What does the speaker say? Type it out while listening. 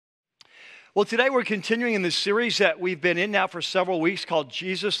Well, today we're continuing in this series that we've been in now for several weeks called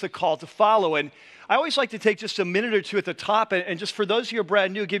Jesus, the Call to Follow. And I always like to take just a minute or two at the top and just for those of you who are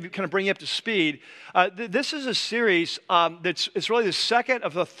brand new, bring you up to speed. This is a series it's really the second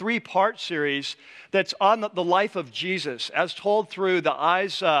of the three-part series that's on the life of Jesus as told through the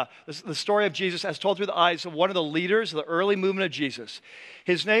eyes, the story of Jesus as told through the eyes of one of the leaders of the early movement of Jesus.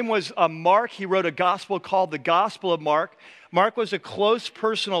 His name was Mark. He wrote a gospel called the Gospel of Mark. Mark was a close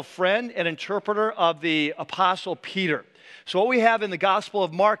personal friend and interpreter of the Apostle Peter. So what we have in the Gospel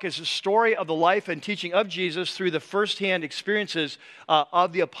of Mark is a story of the life and teaching of Jesus through the firsthand experiences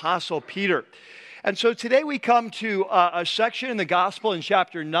of the Apostle Peter. And so today we come to a section in the Gospel in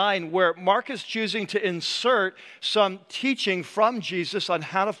chapter 9 where Mark is choosing to insert some teaching from Jesus on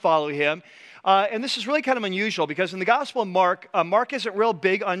how to follow him. And this is really kind of unusual because in the Gospel of Mark, Mark isn't real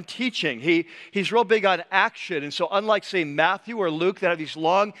big on teaching. He's real big on action. And so unlike, say, Matthew or Luke that have these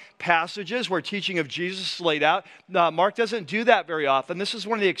long passages where teaching of Jesus is laid out, Mark doesn't do that very often. This is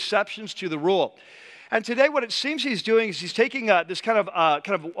one of the exceptions to the rule. And today what it seems he's doing is he's taking this kind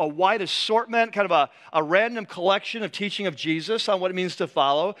of a wide assortment, kind of a random collection of teaching of Jesus on what it means to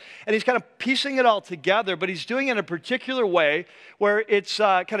follow. And he's kind of piecing it all together, but he's doing it in a particular way where it's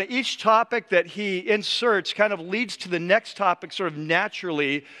kind of each topic that he inserts kind of leads to the next topic sort of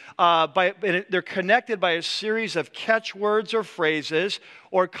naturally. They're connected by a series of catchwords or phrases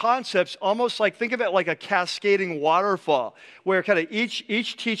or concepts, almost like, think of it like a cascading waterfall, where kind of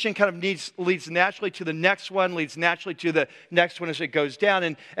each teaching kind of leads naturally to the next one, leads naturally to the next one as it goes down,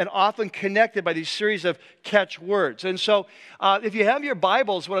 and often connected by these series of catchwords. And so if you have your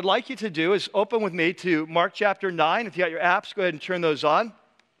Bibles, what I'd like you to do is open with me to Mark chapter 9. If you got your apps, go ahead and turn those on.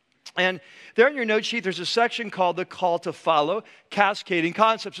 And there in your note sheet, there's a section called the Call to Follow, Cascading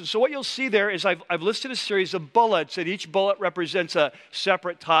Concepts. And so what you'll see there is I've listed a series of bullets, and each bullet represents a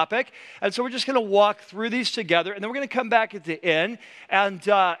separate topic. And so we're just going to walk through these together, and then we're going to come back at the end, and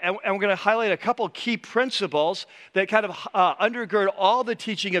we're going to highlight a couple key principles that kind of undergird all the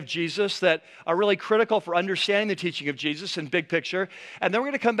teaching of Jesus that are really critical for understanding the teaching of Jesus in big picture. And then we're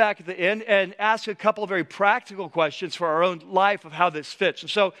going to come back at the end and ask a couple of very practical questions for our own life of how this fits. And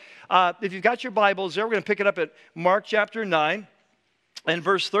so if you've got your Bibles there, we're going to pick it up at Mark chapter 9 and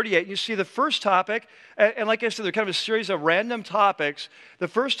verse 38. You see the first topic, and like I said, they're kind of a series of random topics. The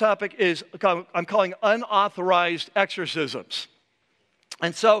first topic is I'm calling unauthorized exorcisms.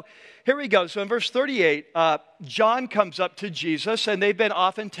 And so here we go. So in verse 38, John comes up to Jesus, and they've been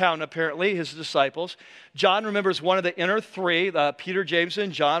off in town, apparently, his disciples. John remembers one of the inner three, Peter, James,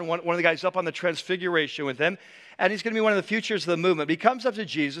 and John, one of the guys up on the Transfiguration with him. And he's going to be one of the futures of the movement. He comes up to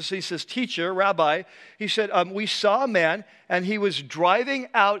Jesus, and he says, "Teacher, Rabbi," he said, "we saw a man, and he was driving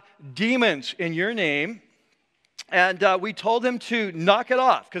out demons in your name, and we told him to knock it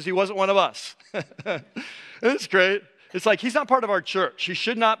off because he wasn't one of us." That's great. It's like, he's not part of our church. He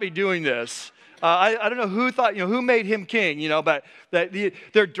should not be doing this. I don't know who thought, who made him king, but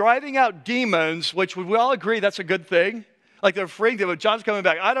they're driving out demons, which we all agree that's a good thing. Like they're afraid of it. John's coming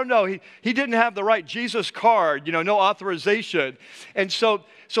back. I don't know. He didn't have the right Jesus card, no authorization. And so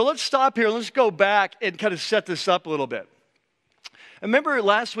let's stop here. Let's go back and kind of set this up a little bit. Remember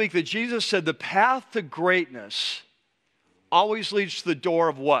last week that Jesus said the path to greatness always leads to the door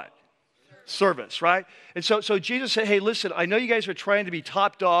of what? Service, right? And so Jesus said, "Hey, listen, I know you guys are trying to be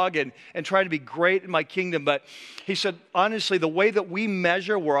top dog and trying to be great in my kingdom, but," he said, "honestly, the way that we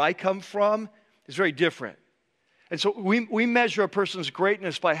measure where I come from is very different. And so we measure a person's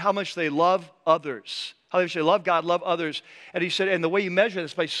greatness by how much they love others, how much they love God, love others." And he said, and the way you measure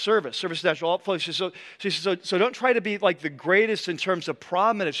this by service. Service is natural outflow. So don't try to be like the greatest in terms of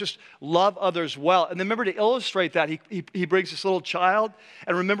prominence. Just love others well. And then remember, to illustrate that, he brings this little child.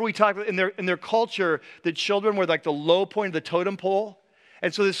 And remember, we talked about in their culture, the children were like the low point of the totem pole.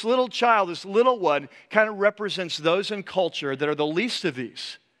 And so this little child, this little one, kind of represents those in culture that are the least of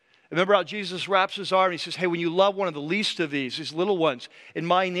these. Remember how Jesus wraps his arm and he says, "Hey, when you love one of the least of these little ones, in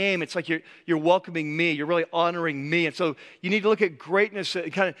my name, it's like you're welcoming me. You're really honoring me." And so you need to look at greatness,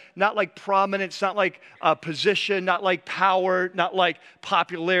 kind of not like prominence, not like position, not like power, not like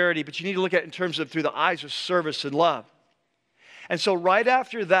popularity, but you need to look at it in terms of through the eyes of service and love. And so right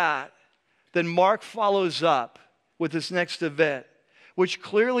after that, then Mark follows up with this next event, which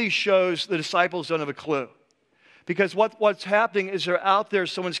clearly shows the disciples don't have a clue. Because what's happening is they're out there,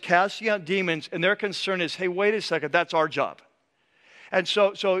 someone's casting out demons, and their concern is, "Hey, wait a second, that's our job." And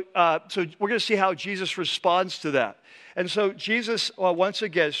so we're going to see how Jesus responds to that. And so Jesus, once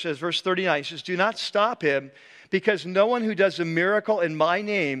again, says, verse 39, he says, "Do not stop him, because no one who does a miracle in my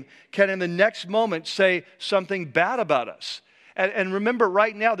name can in the next moment say something bad about us." And remember,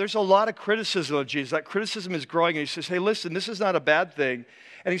 right now, there's a lot of criticism of Jesus. That criticism is growing, and he says, hey, listen, this is not a bad thing.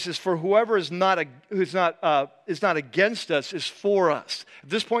 And he says, for whoever is not against us is for us. At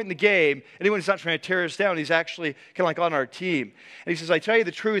this point in the game, anyone who's not trying to tear us down, he's actually kind of like on our team. And he says, I tell you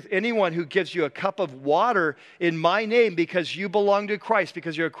the truth, anyone who gives you a cup of water in my name because you belong to Christ,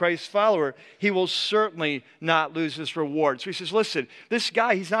 because you're a Christ follower, he will certainly not lose his reward. So he says, listen, this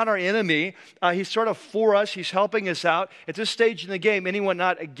guy, he's not our enemy. He's sort of for us. He's helping us out. At this stage in the game, anyone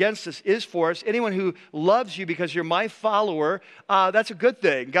not against us is for us. Anyone who loves you because you're my follower, that's a good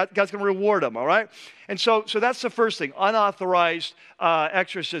thing. God's going to reward them, all right? And so that's the first thing, unauthorized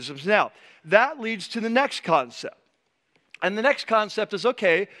exorcisms. Now, that leads to the next concept. And the next concept is,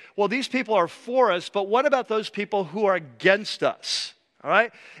 okay, well, these people are for us, but what about those people who are against us, all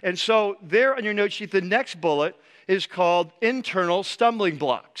right? And so there on your note sheet, the next bullet is called internal stumbling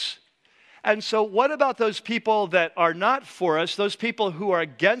blocks. And so what about those people that are not for us, those people who are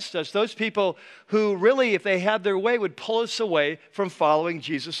against us, those people who really, if they had their way, would pull us away from following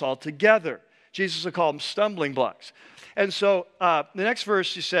Jesus altogether? Jesus will call them stumbling blocks. And so the next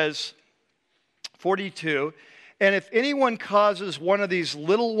verse, he says, 42, and if anyone causes one of these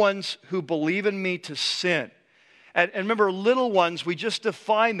little ones who believe in me to sin. And remember, little ones, we just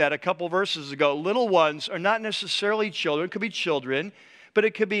defined that a couple verses ago. Little ones are not necessarily children. It could be children. But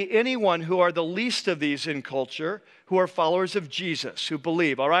it could be anyone who are the least of these in culture, who are followers of Jesus, who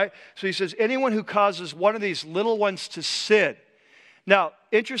believe, all right? So he says, anyone who causes one of these little ones to sin. Now,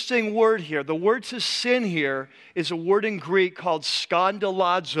 interesting word here. The word to sin here is a word in Greek called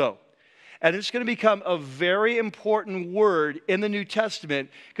skandalazo. And it's going to become a very important word in the New Testament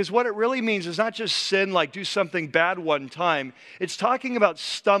because what it really means is not just sin, like do something bad one time. It's talking about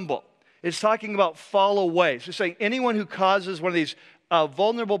stumble. It's talking about fall away. So it's saying anyone who causes one of these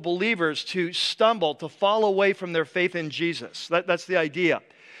vulnerable believers to stumble, to fall away from their faith in Jesus. That's the idea.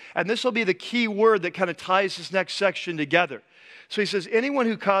 And this will be the key word that kind of ties this next section together. So he says, anyone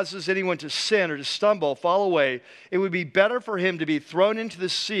who causes anyone to sin or to stumble, fall away, it would be better for him to be thrown into the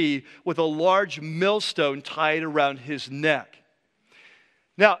sea with a large millstone tied around his neck.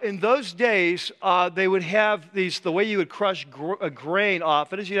 Now, in those days, they would have these, the way you would crush a grain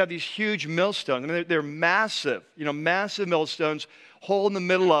often is you'd have these huge millstones. I mean, they're massive, massive millstones, hole in the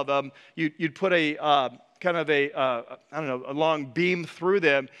middle of them. You'd put a kind of a long beam through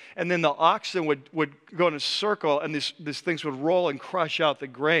them, and then the oxen would go in a circle, and these things would roll and crush out the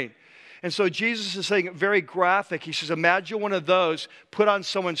grain. And so Jesus is saying, very graphic. He says, imagine one of those put on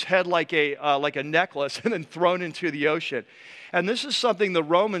someone's head like a necklace and then thrown into the ocean. And this is something the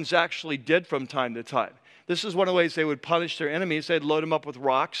Romans actually did from time to time. This is one of the ways they would punish their enemies. They'd load them up with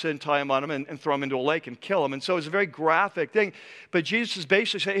rocks and tie them on them and throw them into a lake and kill them. And so it's a very graphic thing. But Jesus is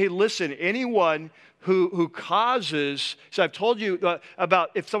basically saying, hey, listen, anyone who causes, so I've told you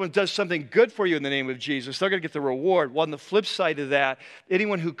about if someone does something good for you in the name of Jesus, they're going to get the reward. Well, on the flip side of that,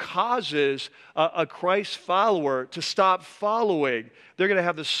 anyone who causes a Christ follower to stop following, they're going to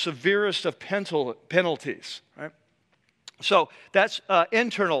have the severest of penalties, right? So that's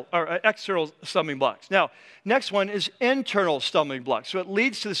internal or external stumbling blocks. Now, next one is internal stumbling blocks. So it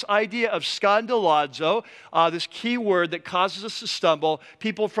leads to this idea of skandalazo, this key word that causes us to stumble.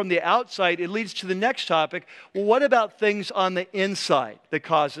 People from the outside, it leads to the next topic. Well, what about things on the inside that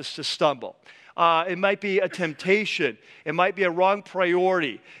cause us to stumble? It might be a temptation. It might be a wrong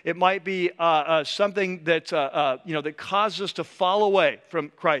priority. It might be something that that causes us to fall away from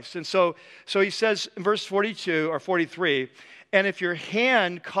Christ. And so he says in verse 42 or 43, and if your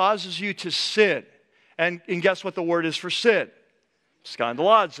hand causes you to sin, and guess what the word is for sin?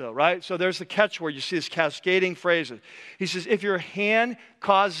 Skandalazo, right? So there's the catchword. You see this cascading phrases. He says, if your hand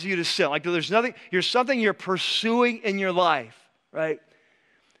causes you to sin, like there's nothing, something you're pursuing in your life, right?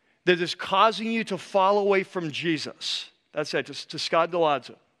 That is causing you to fall away from Jesus. That's it, to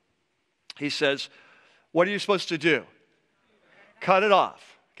skandalazo. He says, what are you supposed to do? Cut it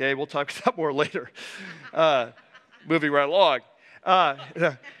off. Okay, we'll talk about that more later. Moving right along.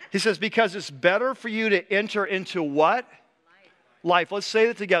 He says, because it's better for you to enter into what? Life. Let's say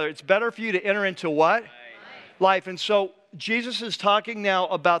that together. It's better for you to enter into what? Life. And so Jesus is talking now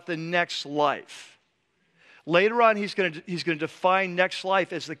about the next life. Later on, he's going to define next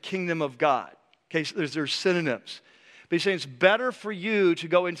life as the kingdom of God. Okay, so there's synonyms. But he's saying it's better for you to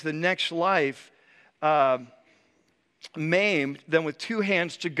go into the next life maimed than with two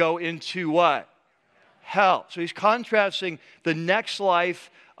hands to go into what? Hell. So he's contrasting the next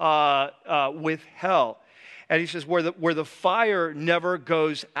life with hell. And he says where the fire never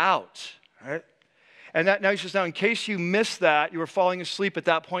goes out. Right? And now he says, now in case you missed that, you were falling asleep at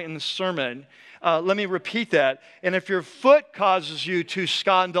that point in the sermon, let me repeat that. And if your foot causes you to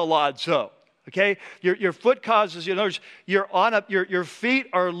scandalazo, okay? Your foot causes you, in other words, your feet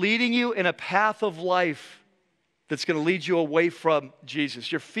are leading you in a path of life that's going to lead you away from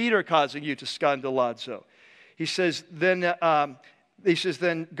Jesus. Your feet are causing you to scandalazo. He says, then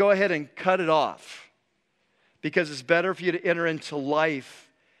go ahead and cut it off, because it's better for you to enter into life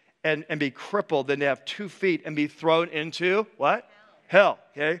and be crippled than to have 2 feet and be thrown into what? Hell,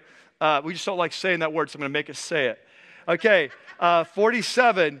 okay? We just don't like saying that word, so I'm going to make us say it. Okay,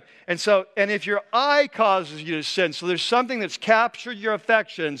 47. And if your eye causes you to sin, so there's something that's captured your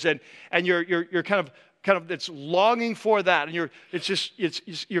affections, and you're kind of it's longing for that, and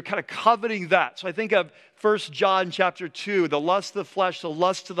you're kind of coveting that. So I think of 1 John chapter 2, the lust of the flesh, the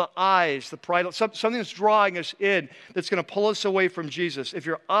lust of the eyes, the pride, something that's drawing us in, that's going to pull us away from Jesus. If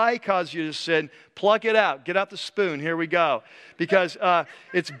your eye causes you to sin, pluck it out. Get out the spoon. Here we go. Because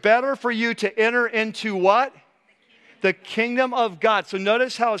it's better for you to enter into what? The kingdom of God. So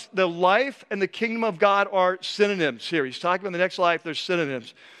notice how the life and the kingdom of God are synonyms here. He's talking about the next life. They're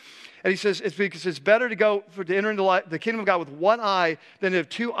synonyms. And he says it's because it's better to enter into the kingdom of God with one eye than to have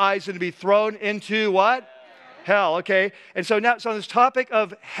 2 eyes and to be thrown into what? Hell, okay? And so this topic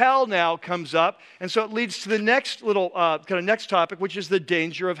of hell now comes up. And so it leads to the next little next topic, which is the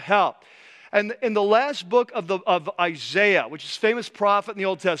danger of hell. And in the last book of Isaiah, which is a famous prophet in the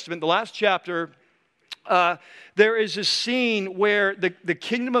Old Testament, the last chapter, there is a scene where the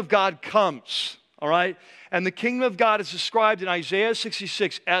kingdom of God comes, all right? And the kingdom of God is described in Isaiah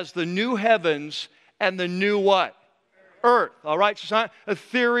 66 as the new heavens and the new what? Earth, all right? So it's not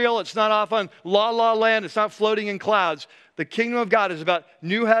ethereal. It's not off on la land. It's not floating in clouds. The kingdom of God is about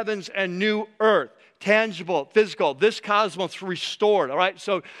new heavens and new earth, tangible, physical. This cosmos restored, all right?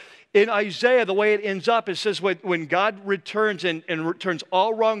 So in Isaiah, the way it ends up, it says when God returns and returns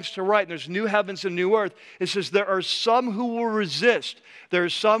all wrongs to right, and there's new heavens and new earth, it says there are some who will resist. There are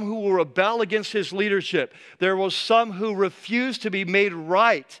some who will rebel against his leadership. There will some who refuse to be made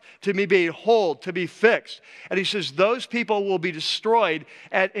right, to be made whole, to be fixed. And he says those people will be destroyed.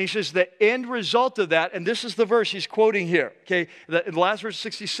 And he says the end result of that, and this is the verse he's quoting here, okay? The last verse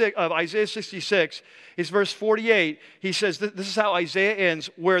 66 of Isaiah 66 is verse 48. He says this is how Isaiah ends,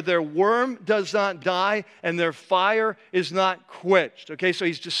 where their worm does not die and their fire is not quenched. Okay, so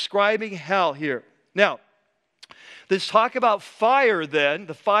he's describing hell here. Now, this talk about fire then,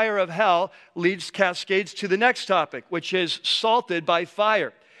 the fire of hell, cascades to the next topic, which is salted by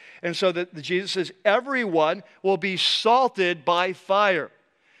fire. And so Jesus says, everyone will be salted by fire.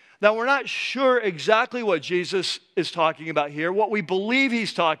 Now, we're not sure exactly what Jesus is talking about here. What we believe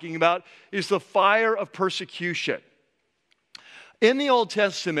he's talking about is the fire of persecution. In the Old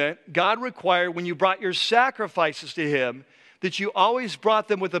Testament, God required when you brought your sacrifices to him that you always brought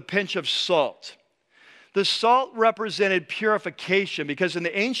them with a pinch of salt. The salt represented purification, because in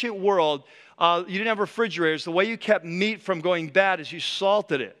the ancient world, you didn't have refrigerators. The way you kept meat from going bad is you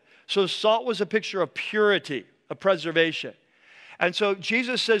salted it. So salt was a picture of purity, of preservation. And so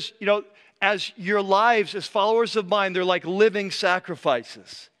Jesus says, as your lives as followers of mine, they're like living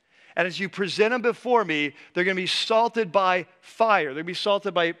sacrifices. And as you present them before me, they're going to be salted by fire. They're going to be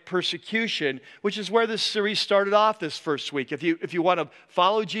salted by persecution, which is where this series started off this first week. If you want to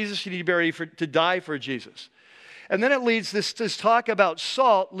follow Jesus, you need to be ready to die for Jesus. And then it leads, this talk about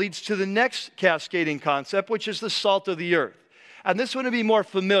salt leads to the next cascading concept, which is the salt of the earth. And this one would be more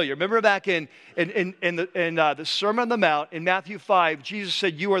familiar. Remember back in the Sermon on the Mount, in Matthew 5, Jesus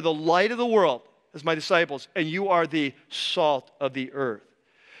said, you are the light of the world, as my disciples, and you are the salt of the earth.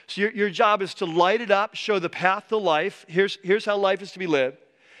 So your job is to light it up, show the path to life. Here's how life is to be lived.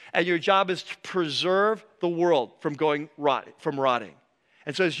 And your job is to preserve the world from rotting.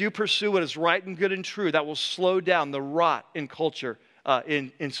 And so as you pursue what is right and good and true, that will slow down the rot in culture,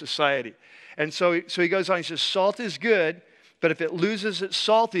 in society. And so he goes on, he says, salt is good, but if it loses its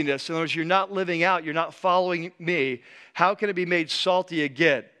saltiness, in other words, you're not living out, you're not following me, how can it be made salty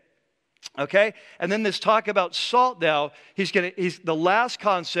again? Okay? And then this talk about salt now, the last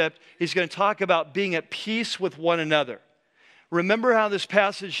concept, he's going to talk about being at peace with one another. Remember how this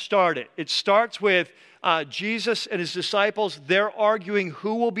passage started. It starts with Jesus and his disciples. They're arguing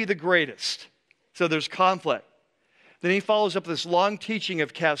who will be the greatest. So there's conflict. Then he follows up this long teaching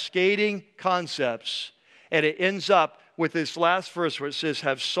of cascading concepts, and it ends up with this last verse where it says,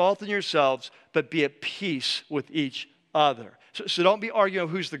 have salt in yourselves, but be at peace with each other. So don't be arguing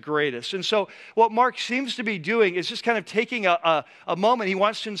who's the greatest. And so what Mark seems to be doing is just kind of taking a moment. He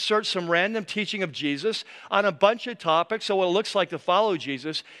wants to insert some random teaching of Jesus on a bunch of topics, so what it looks like to follow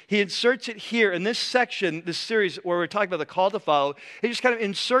Jesus. He inserts it here in this section, this series where we're talking about the call to follow. He just kind of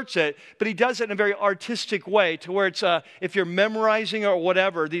inserts it, but he does it in a very artistic way to where it's, if you're memorizing or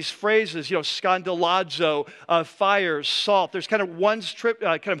whatever, these phrases, scandalazo, fire, salt, there's kind of one strip,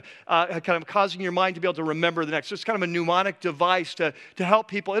 kind of causing your mind to be able to remember the next. So it's kind of a mnemonic device to help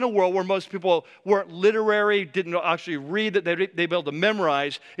people in a world where most people weren't literary, didn't actually read, that they'd be able to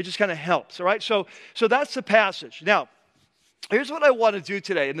memorize. It just kind of helps, all right? So that's the passage. Now, here's what I want to do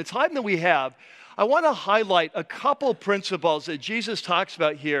today. In the time that we have, I want to highlight a couple principles that Jesus talks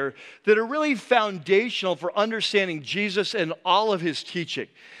about here that are really foundational for understanding Jesus and all of his teaching.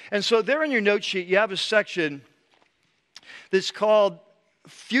 And so there in your note sheet, you have a section that's called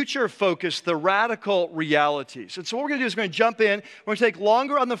Future Focus, the Radical Realities. And so what we're going to do is we're going to jump in. We're going to take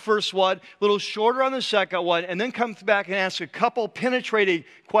longer on the first one, a little shorter on the second one, and then come back and ask a couple penetrating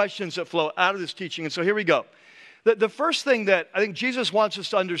questions that flow out of this teaching. And so here we go. The first thing that I think Jesus wants us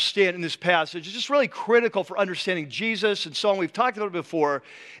to understand in this passage is just really critical for understanding Jesus and so on. We've talked about it before,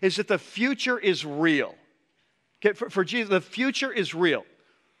 is that the future is real. Okay, for Jesus, the future is real.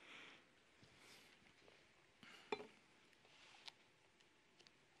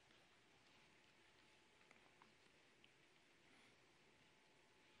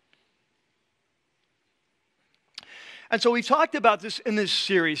 And so we talked about this in this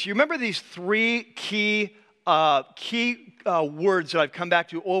series. You remember these three key words that I've come back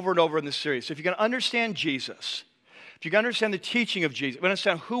to over and over in this series. So if you can understand Jesus, if you can understand the teaching of Jesus, if you can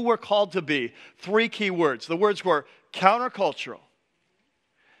understand who we're called to be, three key words. The words were countercultural,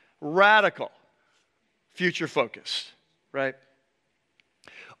 radical, future-focused, right?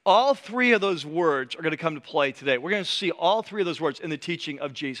 All three of those words are going to come to play today. We're going to see all three of those words in the teaching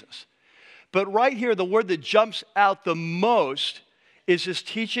of Jesus. But right here, the word that jumps out the most is this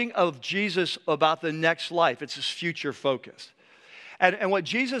teaching of Jesus about the next life. It's this future focus. And what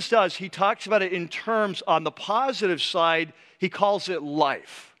Jesus does, he talks about it in terms on the positive side, he calls it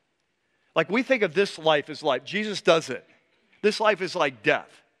life. Like we think of this life as life. Jesus doesn't. This life is like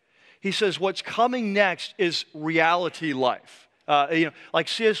death. He says what's coming next is reality life. Like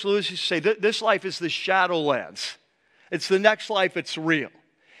C.S. Lewis used to say, this life is the Shadowlands. It's the next life, it's real.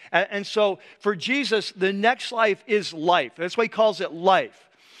 And so for Jesus, the next life is life. That's why he calls it life.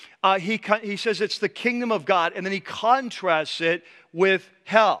 He says it's the kingdom of God, and then he contrasts it with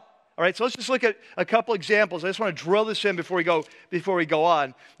hell. All right, so let's just look at a couple examples. I just want to drill this in before we go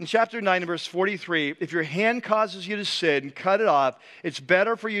on. In chapter 9, verse 43, if your hand causes you to sin, cut it off. It's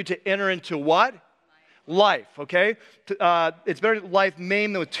better for you to enter into what? Life, okay? It's better life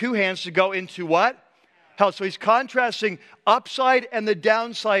maimed than with two hands to go into what? Hell. So he's contrasting upside and the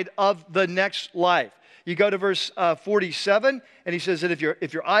downside of the next life. You go to verse 47, and he says that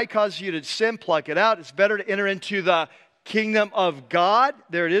if your eye causes you to sin, pluck it out. It's better to enter into the kingdom of God.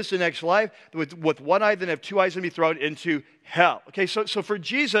 There it is, the next life. With one eye than have two eyes and be thrown into hell. Okay, so for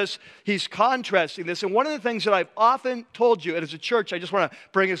Jesus, he's contrasting this. And one of the things that I've often told you, and as a church, I just want to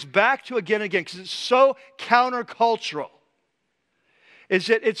bring us back to again and again, because it's so countercultural, is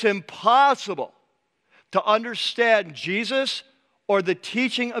that it's impossible to understand Jesus or the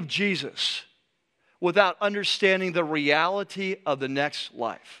teaching of Jesus without understanding the reality of the next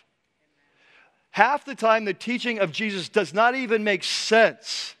life. Half the time, the teaching of Jesus does not even make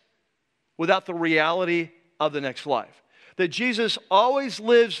sense without the reality of the next life. That Jesus always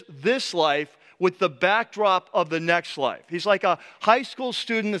lives this life with the backdrop of the next life. He's like a high school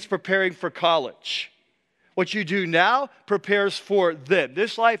student that's preparing for college. What you do now prepares for then.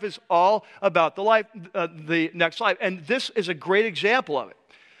 This life is all about the next life. And this is a great example of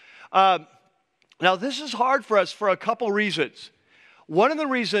it. Now, this is hard for us for a couple reasons. One of the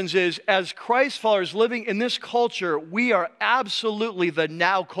reasons is, as Christ followers living in this culture, we are absolutely the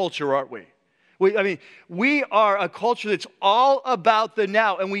now culture, aren't we? We are a culture that's all about the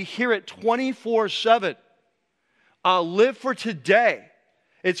now, and we hear it 24/7. Live for today.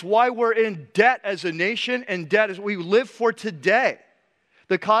 It's why we're in debt as a nation, and debt is we live for today.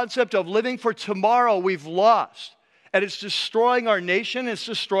 The concept of living for tomorrow we've lost, and it's destroying our nation, it's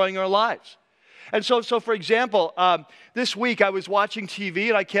destroying our lives. And so for example, this week I was watching TV,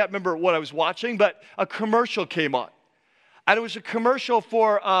 and I can't remember what I was watching, but a commercial came on. And it was a commercial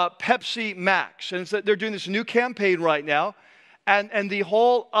for Pepsi Max. And they're doing this new campaign right now. And the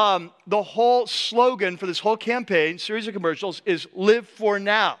whole slogan for this whole campaign, series of commercials, is live for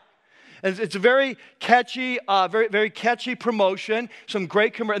now. And it's a very catchy, very catchy promotion. Some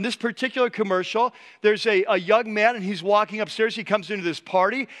great commercial. In this particular commercial, there's a young man, and he's walking upstairs. He comes into this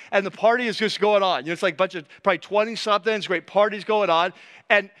party, and the party is just going on. It's like a bunch of probably 20-somethings, great parties going on.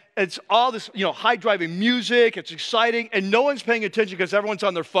 And it's all this, high-driving music. It's exciting, and no one's paying attention because everyone's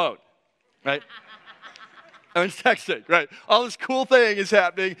on their phone, right? Everyone's texting, right? All this cool thing is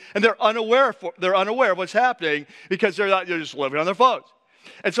happening, and they're unaware of what's happening because they're just living on their phones.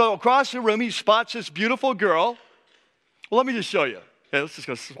 And so across the room, he spots this beautiful girl. Well, let me just show you. Okay, let's just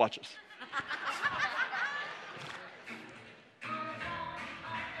go watch this.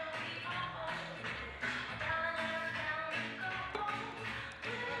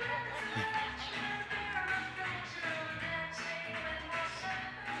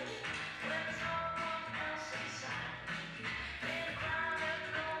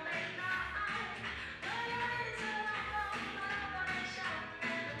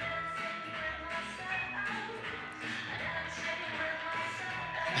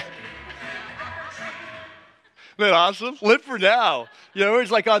 Isn't that awesome? Live for now. Everyone's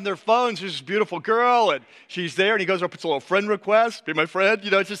like on their phones. There's this beautiful girl, and she's there, and he goes over, puts a little friend request, be my friend.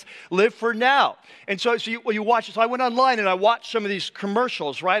 It's just live for now. And so you watch it. So I went online, and I watched some of these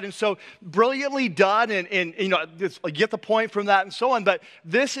commercials, right? And so brilliantly done, and I get the point from that and so on. But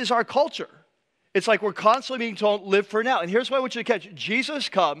this is our culture. It's like we're constantly being told, live for now. And here's what I want you to catch. Jesus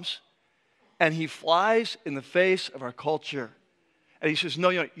comes, and he flies in the face of our culture. And he says, no,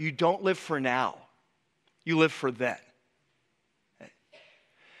 you don't live for now. You live for then.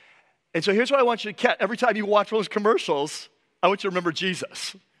 And so here's what I want you to catch. Every time you watch those commercials, I want you to remember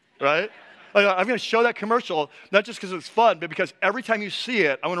Jesus, right? I'm going to show that commercial, not just because it's fun, but because every time you see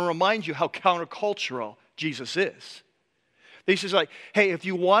it, I want to remind you how countercultural Jesus is. He says, hey, if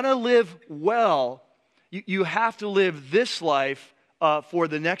you want to live well, you have to live this life for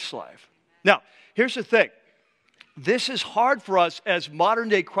the next life. Now, here's the thing. This is hard for us as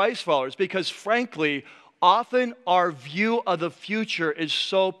modern-day Christ followers because, frankly, often our view of the future is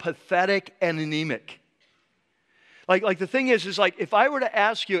so pathetic and anemic. Like the thing is like if I were to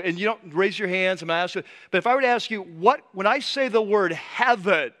ask you, and you don't raise your hands, I'm going to ask you, but if I were to ask you, when I say the word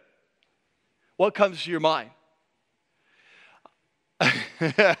heaven, what comes to your mind?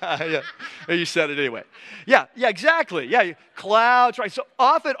 Yeah, you said it anyway. Yeah, exactly. Yeah, clouds, right? So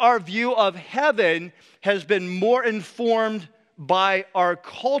often our view of heaven has been more informed by our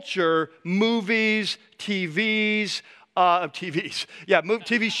culture, movies, TV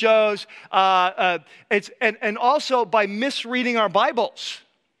shows, and also by misreading our Bibles.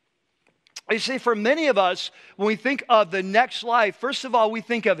 You see, for many of us, when we think of the next life, first of all, we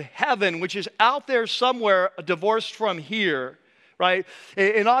think of heaven, which is out there somewhere, divorced from here. Right?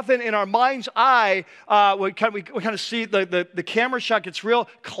 And often in our mind's eye, we kind of see the camera shot gets real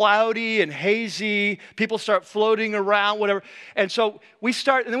cloudy and hazy. People start floating around, whatever. And so we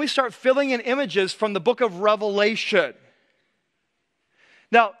start filling in images from the book of Revelation.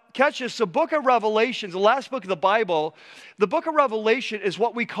 Now, catch this, the book of Revelation, the last book of the Bible, the book of Revelation is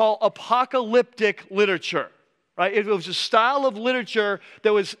what we call apocalyptic literature. Right? It was a style of literature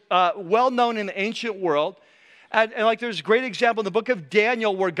that was well known in the ancient world. And like there's a great example in the book of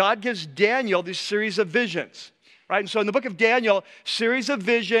Daniel where God gives Daniel this series of visions, right? And so in the book of Daniel, series of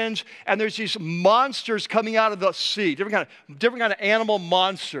visions, and there's these monsters coming out of the sea, different kind of animal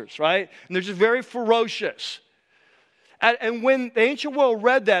monsters, right? And they're just very ferocious. And when the ancient world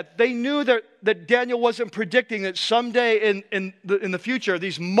read that, they knew that Daniel wasn't predicting that someday in the future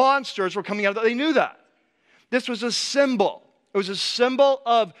these monsters were coming out. They knew that. This was a symbol. It was a symbol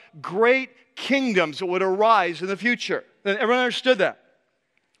of great kingdoms that would arise in the future. And everyone understood that.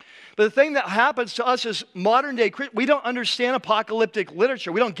 But the thing that happens to us as modern day Christians, we don't understand apocalyptic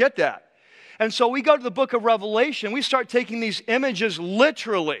literature. We don't get that. And so we go to the book of Revelation, we start taking these images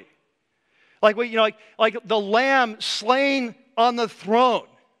literally. Like the lamb slain on the throne.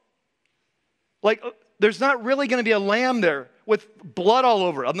 Like there's not really going to be a lamb there with blood all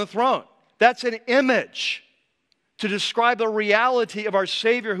over it on the throne. That's an image to describe the reality of our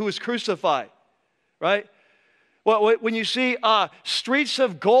Savior who was crucified, right? Well, when you see streets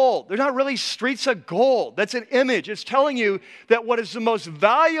of gold, they're not really streets of gold. That's an image. It's telling you that what is the most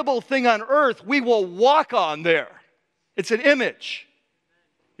valuable thing on earth, we will walk on there. It's an image.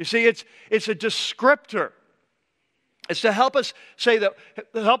 You see, it's a descriptor. It's to help us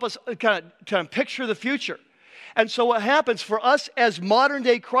kind of picture the future. And so what happens for us as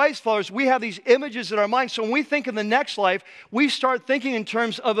modern-day Christ followers, we have these images in our mind. So when we think of the next life, we start thinking in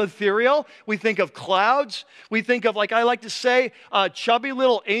terms of ethereal. We think of clouds. We think of, like I like to say, chubby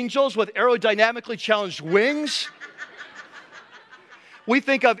little angels with aerodynamically challenged wings. we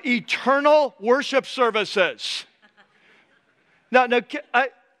think of eternal worship services. Now,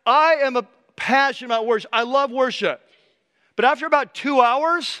 I am a passionate about worship. I love worship. But after about 2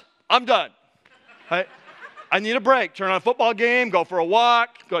 hours, I'm done. I need a break. Turn on a football game, go for a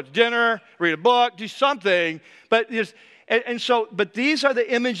walk, go to dinner, read a book, do something. But these are the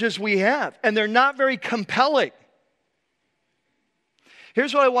images we have, and they're not very compelling.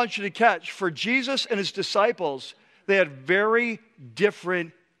 Here's what I want you to catch. For Jesus and his disciples, they had very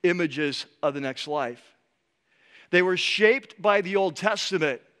different images of the next life. They were shaped by the Old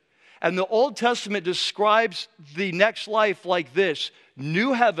Testament. And the Old Testament describes the next life like this: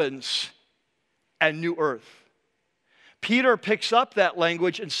 new heavens and new earth. Peter picks up that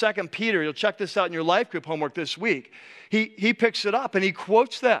language in 2 Peter. You'll check this out in your life group homework this week. He picks it up and he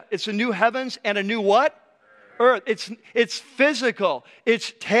quotes that. It's a new heavens and a new what? Earth. It's physical.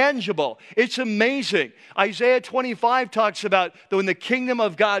 It's tangible. It's amazing. Isaiah 25 talks about that when the kingdom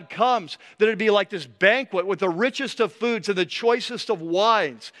of God comes, that it'd be like this banquet with the richest of foods and the choicest of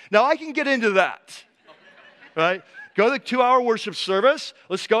wines. Now, I can get into that, right? Go to the 2-hour worship service.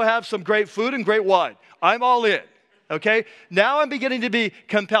 Let's go have some great food and great wine. I'm all in. Okay? Now I'm beginning to be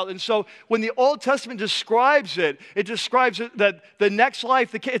compelled. And so when the Old Testament describes it describes it that the next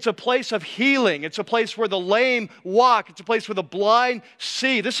life, it's a place of healing. It's a place where the lame walk. It's a place where the blind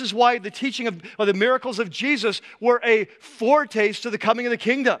see. This is why the teaching of the miracles of Jesus were a foretaste to the coming of the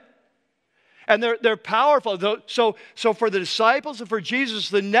kingdom. And they're powerful. So for the disciples and for Jesus,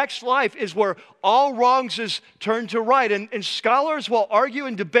 the next life is where all wrongs is turned to right. And scholars will argue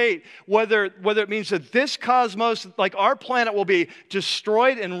and debate whether it means that this cosmos, like our planet, will be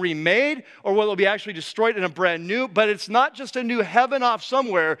destroyed and remade, or whether it will be actually destroyed in a brand new. But it's not just a new heaven off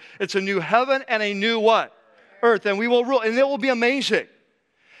somewhere. It's a new heaven and a new what? Earth. And we will rule. And it will be amazing.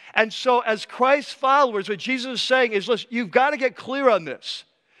 And so as Christ's followers, what Jesus is saying is, listen, you've got to get clear on this.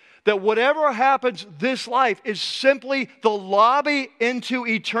 That whatever happens this life is simply the lobby into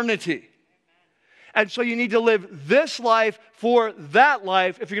eternity. And so you need to live this life for that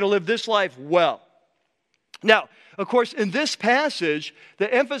life if you're going to live this life well. Now, of course, in this passage,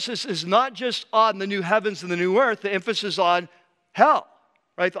 the emphasis is not just on the new heavens and the new earth. The emphasis is on hell,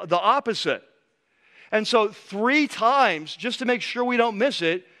 right? The opposite. And so 3 times, just to make sure we don't miss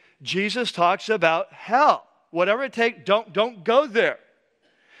it, Jesus talks about hell. Whatever it takes, don't go there.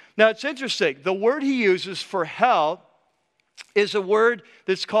 Now, it's interesting. The word he uses for hell is a word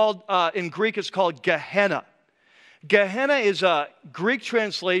that's called, in Greek, it's called Gehenna. Gehenna is a Greek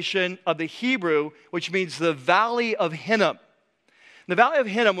translation of the Hebrew, which means the Valley of Hinnom. The Valley of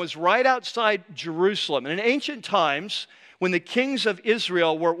Hinnom was right outside Jerusalem. And in ancient times, when the kings of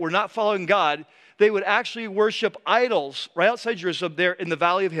Israel were not following God, they would actually worship idols right outside Jerusalem there in the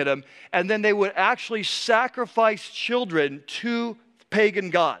Valley of Hinnom. And then they would actually sacrifice children to pagan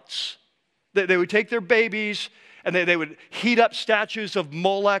gods. They would take their babies and they would heat up statues of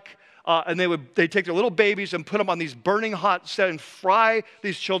Molech, and they'd take their little babies and put them on these burning hot stones and fry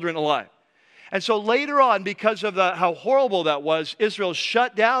these children alive. And so later on, because of how horrible that was, Israel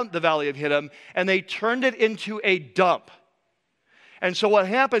shut down the Valley of Hinnom and they turned it into a dump. And so what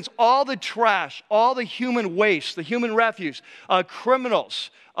happens, all the trash, all the human waste, the human refuse,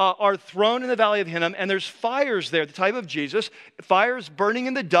 criminals are thrown in the Valley of Hinnom, and there's fires there at the time of Jesus, fires burning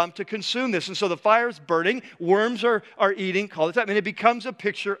in the dump to consume this. And so the fire's burning, worms are eating all the time, and it becomes a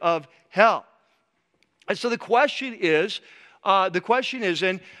picture of hell. And so the question is, so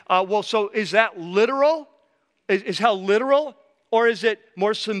is that literal? Is hell literal, or is it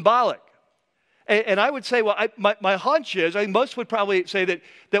more symbolic? And I would say, well, my hunch is, I think most would probably say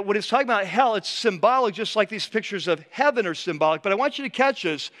that when it's talking about hell, it's symbolic, just like these pictures of heaven are symbolic. But I want you to catch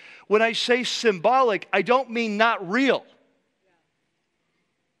this. When I say symbolic, I don't mean not real.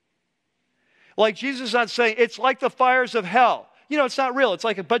 Like Jesus is not saying, it's like the fires of hell. You know, it's not real. It's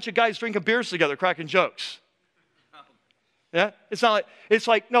like a bunch of guys drinking beers together, cracking jokes. Yeah? It's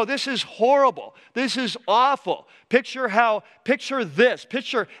like, no, this is horrible. This is awful. Picture this.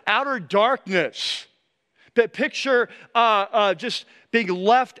 Picture outer darkness. Picture just being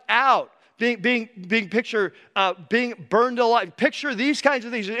left out. Being burned alive. Picture these kinds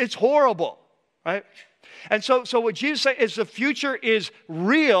of things. It's horrible, right? And so what Jesus said is the future is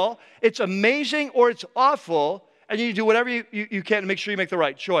real, it's amazing, or it's awful. And you do whatever you can to make sure you make the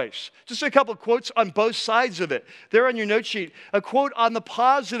right choice. Just a couple of quotes on both sides of it. There on your note sheet, a quote on the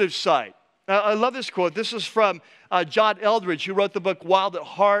positive side. I love this quote. This is from John Eldredge, who wrote the book Wild at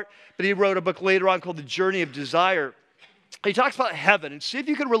Heart, but he wrote a book later on called The Journey of Desire. He talks about heaven, and see if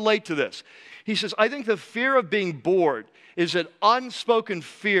you can relate to this. He says, I think the fear of being bored is an unspoken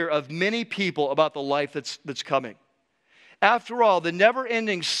fear of many people about the life that's coming. After all, the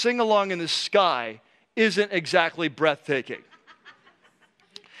never-ending sing-along in the sky isn't exactly breathtaking.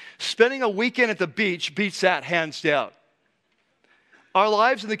 Spending a weekend at the beach beats that hands down. Our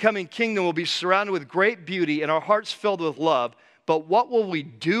lives in the coming kingdom will be surrounded with great beauty and our hearts filled with love, but what will we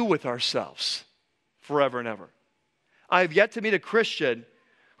do with ourselves forever and ever? I have yet to meet a Christian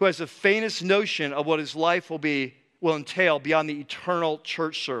who has the faintest notion of what his life will entail beyond the eternal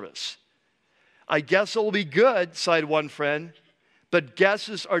church service. I guess it will be good, sighed one friend, but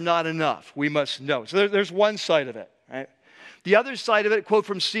guesses are not enough. We must know. So there's one side of it, right? The other side of it, quote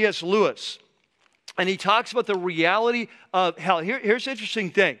from C.S. Lewis, and he talks about the reality of hell. Here's the interesting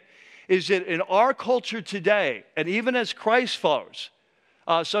thing, is that in our culture today, and even as Christ followers,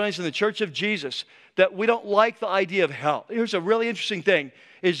 sometimes in the Church of Jesus, that we don't like the idea of hell. Here's a really interesting thing,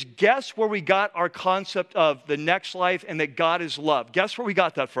 is guess where we got our concept of the next life and that God is love. Guess where we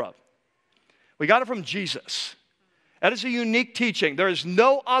got that from? We got it from Jesus. That is a unique teaching. There is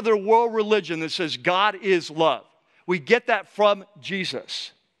no other world religion that says God is love. We get that from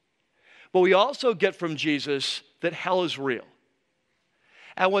Jesus. But we also get from Jesus that hell is real.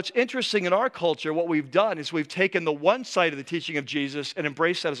 And what's interesting in our culture, what we've done is we've taken the one side of the teaching of Jesus and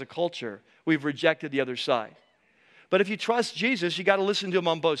embraced that as a culture. We've rejected the other side. But if you trust Jesus, you got to listen to him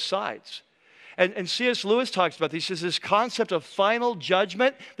on both sides. And C.S. Lewis talks about this. He says this concept of final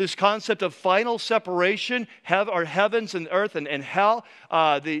judgment, this concept of final separation, our heavens and earth and hell,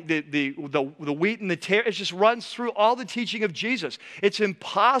 the wheat and the tare, it just runs through all the teaching of Jesus. It's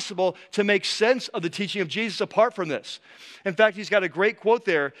impossible to make sense of the teaching of Jesus apart from this. In fact, he's got a great quote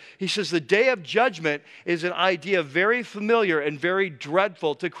there. He says, the day of judgment is an idea very familiar and very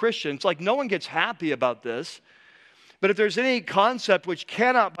dreadful to Christians. Like no one gets happy about this. But if there's any concept which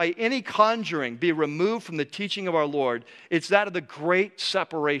cannot by any conjuring be removed from the teaching of our Lord, it's that of the great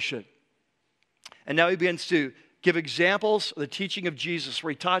separation. And now he begins to give examples of the teaching of Jesus, where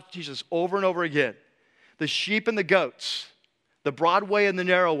he taught Jesus over and over again. The sheep and the goats, the broad way and the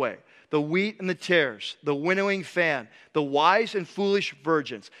narrow way, the wheat and the tares, the winnowing fan, the wise and foolish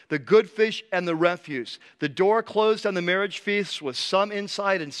virgins, the good fish and the refuse, the door closed on the marriage feasts with some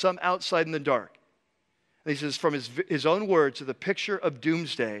inside and some outside in the dark. And he says, from his own words, the picture of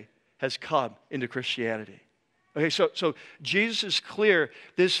doomsday has come into Christianity. Okay, so Jesus is clear.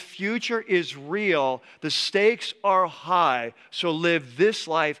 This future is real. The stakes are high. So live this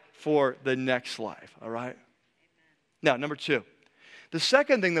life for the next life, all right? Amen. Now, number two. The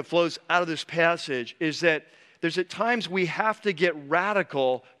second thing that flows out of this passage is that there's at times we have to get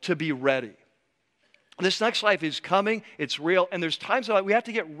radical to be ready. This next life is coming. It's real. And there's times that we have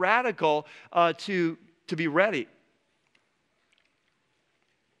to get radical to be ready.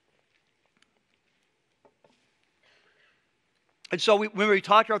 And so when we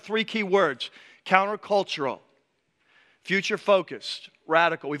talk our three key words, countercultural, future-focused,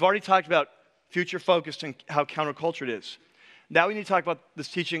 radical. We've already talked about future-focused and how counterculture it is. Now we need to talk about this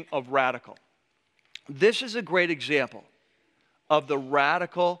teaching of radical. This is a great example of the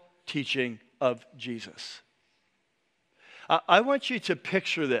radical teaching of Jesus. I want you to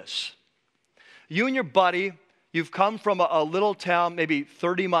picture this. You and your buddy, you've come from a little town maybe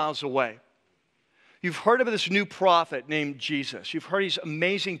 30 miles away. You've heard of this new prophet named Jesus. You've heard his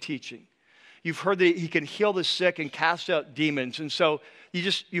amazing teaching. You've heard that he can heal the sick and cast out demons. And so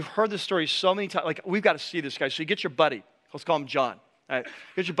you've heard the story so many times. Like, we've got to see this guy. So you get your buddy. Let's call him John. All right.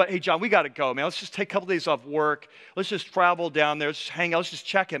 Get your buddy. Hey, John, we got to go, man. Let's just take a couple days off work. Let's just travel down there. Let's just hang out. Let's just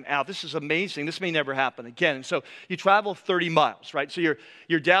check him out. This is amazing. This may never happen again. And so you travel 30 miles, right? So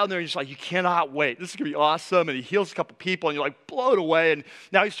you're down there and you're just like, you cannot wait. This is going to be awesome. And he heals a couple people and you're like blown away. And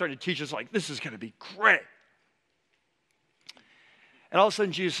now he's starting to teach us like, this is going to be great. And all of a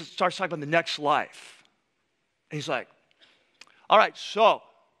sudden Jesus starts talking about the next life. And he's like, all right, so,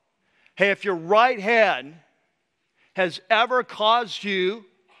 hey, if your right hand has ever caused you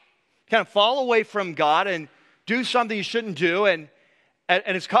kind of fall away from God and do something you shouldn't do, and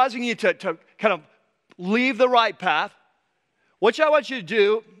it's causing you to kind of leave the right path, what I want you to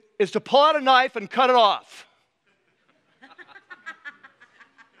do is to pull out a knife and cut it off.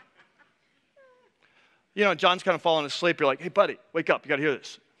 You know, John's kind of falling asleep. You're like, hey, buddy, wake up. You got to hear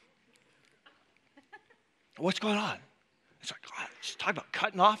this. What's going on? It's like, God, just talk about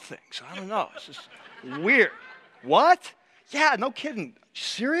cutting off things. I don't know. It's just weird. What? Yeah, no kidding.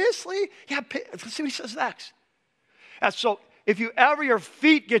 Seriously? Yeah, let's see what he says next. And so if your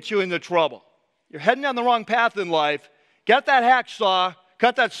feet get you into trouble, you're heading down the wrong path in life, get that hacksaw,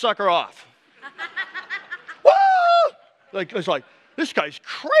 cut that sucker off. Woo! It's like, this guy's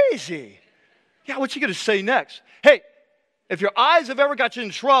crazy. Yeah, what's he going to say next? Hey, if your eyes have ever got you in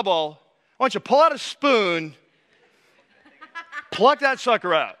trouble, why don't you pull out a spoon Pluck that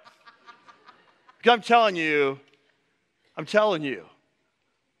sucker out. Because I'm telling you,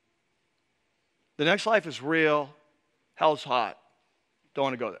 the next life is real. Hell's hot. Don't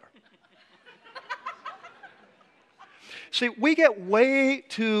want to go there. See, we get way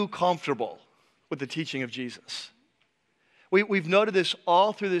too comfortable with the teaching of Jesus. We've noted this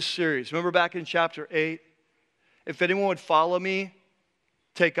all through this series. Remember back in chapter 8? If anyone would follow me,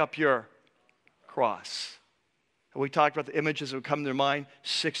 take up your cross. And we talked about the images that would come to their mind.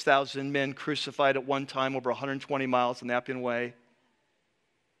 6,000 men crucified at one time over 120 miles on the Appian Way.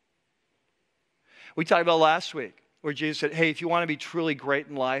 We talked about last week where Jesus said, hey, if you want to be truly great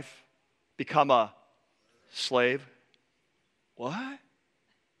in life, become a slave. What?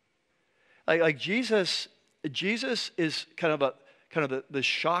 Like Jesus is kind of the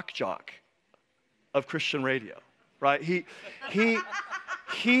shock jock of Christian radio, right? He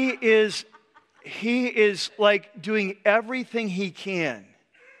is like doing everything he can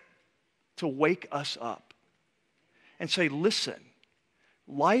to wake us up and say, listen,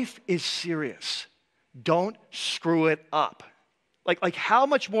 life is serious. Don't screw it up. Like how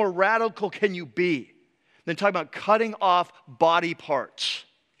much more radical can you be than talking about cutting off body parts,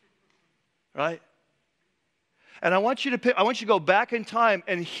 right? And I want you to go back in time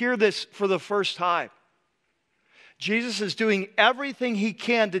and hear this for the first time. Jesus is doing everything he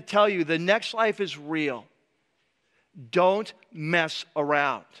can to tell you the next life is real. Don't mess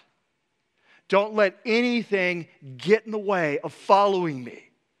around. Don't let anything get in the way of following me.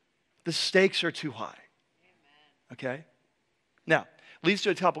 The stakes are too high. Okay? Now, leads to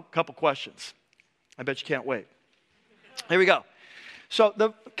a couple questions. I bet you can't wait. Here we go. So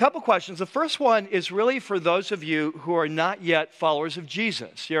the couple questions. The first one is really for those of you who are not yet followers of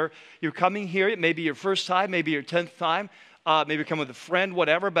Jesus. You're coming here. It may be your first time, maybe your 10th time. Maybe you're coming with a friend,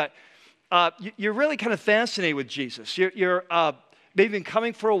 whatever. But you're really kind of fascinated with Jesus. You're maybe been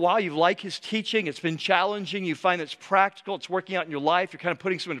coming for a while. You like his teaching. It's been challenging. You find it's practical. It's working out in your life. You're kind of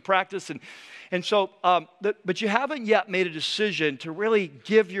putting some into practice. But you haven't yet made a decision to really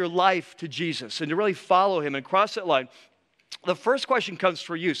give your life to Jesus and to really follow him and cross that line. The first question comes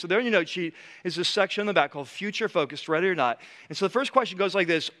for you. So there in your note sheet is a section in the back called Future Focused, Ready or Not. And so the first question goes like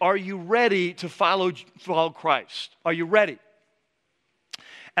this. Are you ready to follow Christ? Are you ready?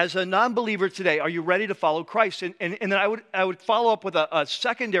 As a non-believer today, are you ready to follow Christ? And then I would follow up with a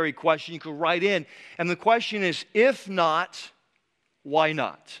secondary question you could write in. And the question is, if not, why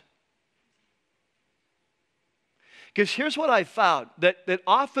not? Because here's what I found, that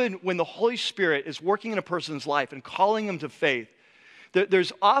often when the Holy Spirit is working in a person's life and calling them to faith,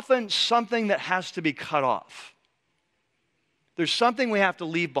 there's often something that has to be cut off. There's something we have to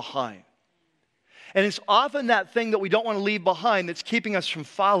leave behind. And it's often that thing that we don't want to leave behind that's keeping us from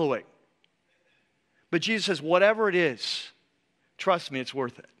following. But Jesus says, whatever it is, trust me, it's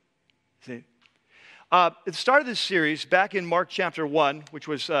worth it. See? At the start of this series, back in Mark chapter 1, which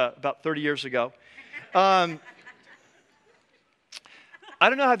was about 30 years ago, I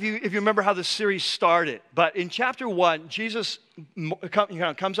don't know if you remember how the series started, but in chapter 1, Jesus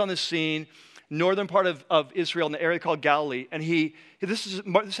comes on the scene, northern part of Israel in the area called Galilee, and this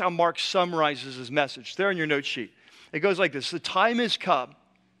is how Mark summarizes his message. There in your note sheet. It goes like this. The time has come,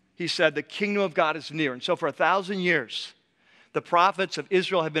 he said, the kingdom of God is near. And so for 1,000 years, the prophets of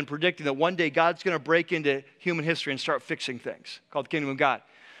Israel have been predicting that one day God's going to break into human history and start fixing things, called the kingdom of God.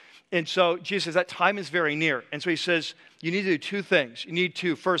 And so Jesus says that time is very near. And so he says, you need to do two things. You need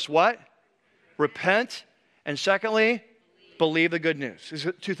to first what? Repent. And secondly, believe the good news. These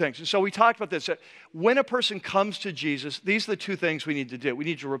are two things. And so we talked about this. That when a person comes to Jesus, these are the two things we need to do. We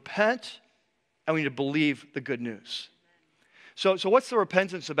need to repent and we need to believe the good news. So what's the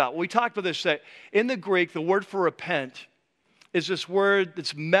repentance about? Well, we talked about this. That in the Greek, the word for repent is this word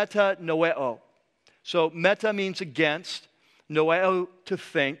that's metanoeo. So meta means against, noeo to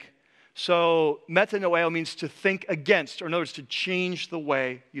think. So metanoeo means to think against, or in other words, to change the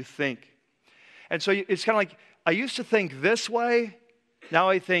way you think. And so it's kind of like, I used to think this way, now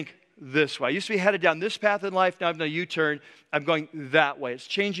I think this way. I used to be headed down this path in life, now I've done a U-turn, I'm going that way. It's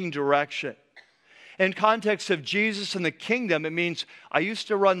changing direction. In context of Jesus and the kingdom, it means I used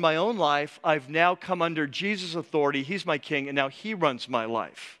to run my own life, I've now come under Jesus' authority, he's my king, and now he runs my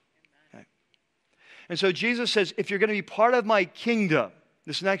life. Okay. And so Jesus says, if you're going to be part of my kingdom,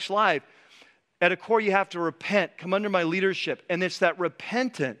 this next life, at a core you have to repent, come under my leadership. And it's that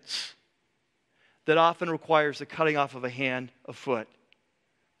repentance that often requires the cutting off of a hand, a foot,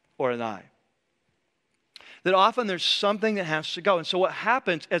 or an eye. That often there's something that has to go. And so what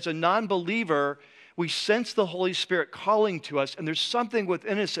happens as a non-believer, We sense the Holy Spirit calling to us, and there's something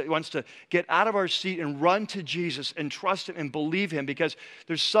within us that wants to get out of our seat and run to Jesus and trust him and believe him, because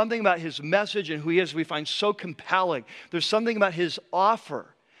there's something about his message and who he is we find so compelling. There's something about his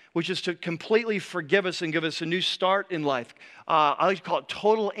offer, which is to completely forgive us and give us a new start in life. I like to call it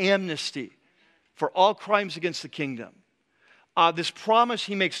total amnesty for all crimes against the kingdom. This promise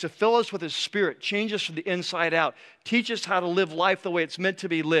he makes to fill us with his Spirit, change us from the inside out, teach us how to live life the way it's meant to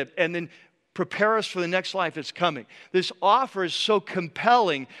be lived, and then prepare us for the next life that's coming. This offer is so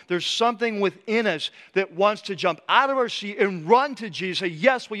compelling. There's something within us that wants to jump out of our seat and run to Jesus. Say,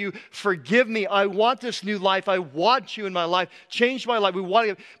 yes, will you forgive me? I want this new life. I want you in my life. Change my life. We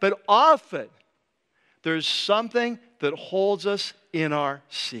want to. But often, there's something that holds us in our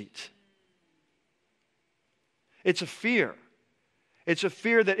seat. It's a fear. It's a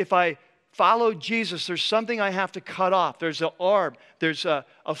fear that if I follow Jesus, there's something I have to cut off. There's an arm, there's a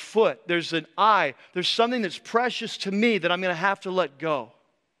foot, there's an eye. There's something that's precious to me that I'm going to have to let go.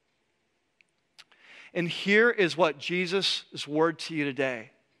 And here is what Jesus' word to you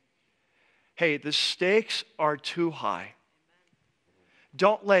today. Hey, the stakes are too high.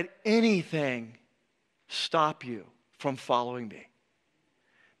 Don't let anything stop you from following me.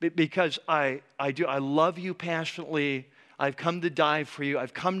 Because I love you passionately. I've come to die for you.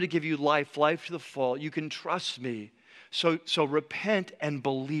 I've come to give you life to the full. You can trust me. So repent and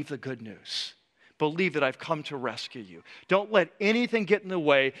believe the good news. Believe that I've come to rescue you. Don't let anything get in the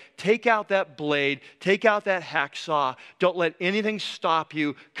way. Take out that blade. Take out that hacksaw. Don't let anything stop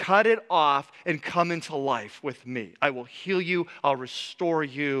you. Cut it off and come into life with me. I will heal you. I'll restore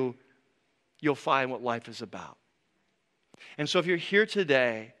you. You'll find what life is about. And so if you're here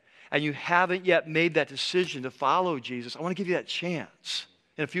today and you haven't yet made that decision to follow Jesus, I want to give you that chance.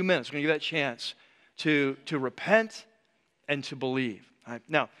 In a few minutes, I'm going to give you that chance to repent and to believe. All right?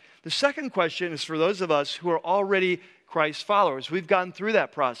 Now, the second question is for those of us who are already Christ followers. We've gone through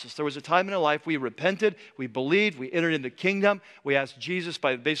that process. There was a time in our life we repented, we believed, we entered into the kingdom. We asked Jesus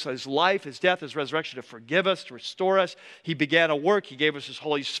by basically his life, his death, his resurrection to forgive us, to restore us. He began a work. He gave us his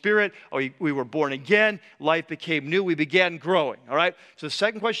Holy Spirit. We were born again. Life became new. We began growing. All right? So the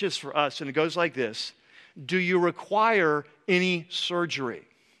second question is for us, and it goes like this. Do you require any surgery?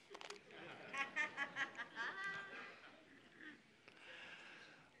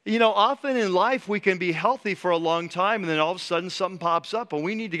 You know, often in life we can be healthy for a long time and then all of a sudden something pops up and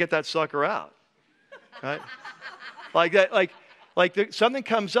we need to get that sucker out, right? Like that, something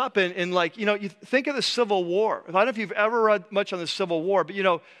comes up and like, you know, you think of the Civil War. I don't know if you've ever read much on the Civil War, but you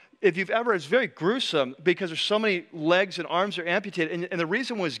know, if you've ever, it's very gruesome because there's so many legs and arms are amputated and the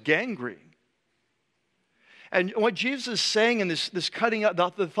reason was gangrene. And what Jesus is saying in this cutting up,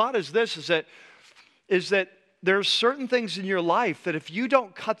 the thought is this, is that there are certain things in your life that if you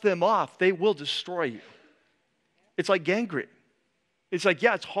don't cut them off, they will destroy you. It's like gangrene. It's like,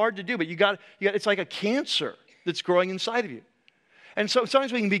 yeah, it's hard to do, but it's like a cancer that's growing inside of you. And so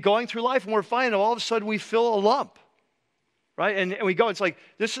sometimes we can be going through life and we're fine, and all of a sudden we feel a lump, right? And we go, it's like,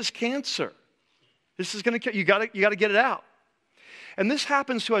 this is cancer. This is going to kill you. You got to get it out. And this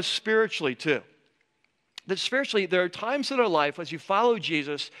happens to us spiritually too. That spiritually, there are times in our life as you follow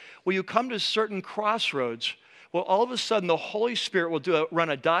Jesus where you come to certain crossroads. Well, all of a sudden, the Holy Spirit will run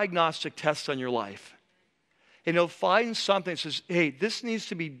a diagnostic test on your life. And he'll find something that says, hey, this needs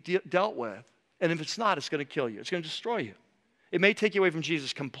to be dealt with. And if it's not, it's going to kill you. It's going to destroy you. It may take you away from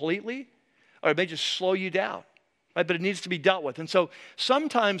Jesus completely, or it may just slow you down. Right? But it needs to be dealt with. And so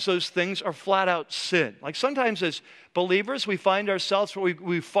sometimes those things are flat out sin. Like sometimes as believers, we find ourselves where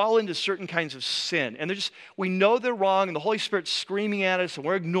we fall into certain kinds of sin. And we know they're wrong, and the Holy Spirit's screaming at us, and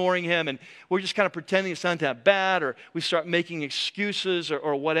we're ignoring him, and we're just kind of pretending it's not that bad, or we start making excuses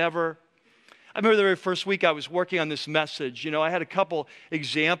or whatever. I remember the very first week I was working on this message. You know, I had a couple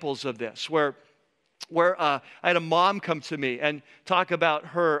examples of this where I had a mom come to me and talk about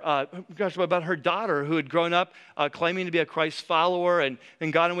her daughter who had grown up claiming to be a Christ follower and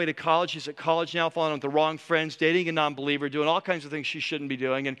got away to college. She's at college now, falling with the wrong friends, dating a non-believer, doing all kinds of things she shouldn't be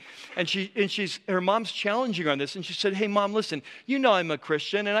doing. And her mom's challenging her on this. And she said, hey, Mom, listen, you know I'm a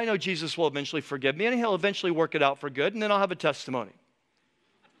Christian, and I know Jesus will eventually forgive me, and he'll eventually work it out for good, and then I'll have a testimony.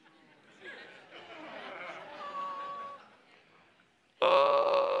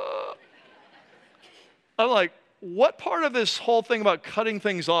 I'm like, what part of this whole thing about cutting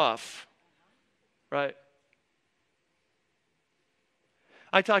things off, right?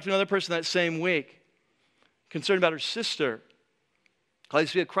 I talked to another person that same week, concerned about her sister,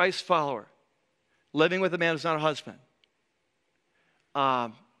 claims to be a Christ follower, living with a man who's not her husband,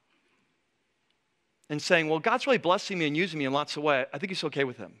 and saying, well, God's really blessing me and using me in lots of ways. I think he's okay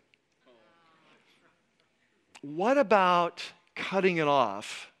with him. what about cutting it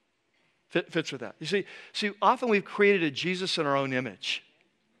off fits with that? You see, often we've created a Jesus in our own image.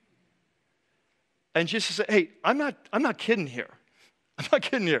 And Jesus said, hey, I'm not kidding here. I'm not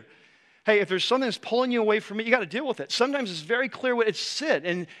kidding here. Hey, if there's something that's pulling you away from me, you got to deal with it. Sometimes it's very clear what it's sin,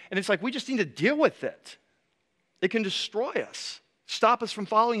 and it's like we just need to deal with it. It can destroy us, stop us from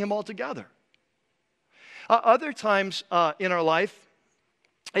following him altogether. Other times in our life,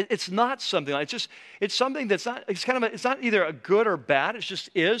 it's not something like it's something that's not. It's not either a good or bad. It just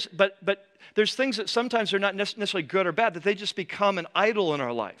is. But there's things that sometimes are not necessarily good or bad, that they just become an idol in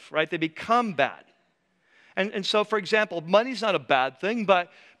our life, right? They become bad. And so, for example, money's not a bad thing, but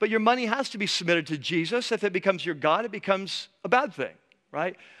your money has to be submitted to Jesus. If it becomes your God, it becomes a bad thing,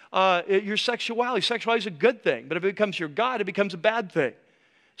 right? Your sexuality is a good thing, but if it becomes your God, it becomes a bad thing.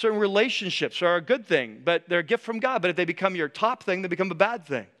 Certain relationships are a good thing, but they're a gift from God. But if they become your top thing, they become a bad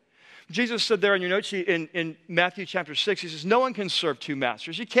thing. Jesus said there in your notes in Matthew chapter 6, he says, no one can serve two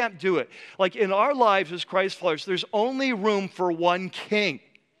masters. You can't do it. Like in our lives as Christ followers, there's only room for one king.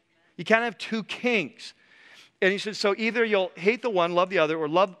 You can't have two kings. And he said, so either you'll hate the one, love the other,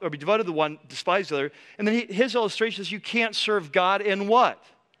 or be devoted to the one, despise the other. And then his illustration is you can't serve God in what?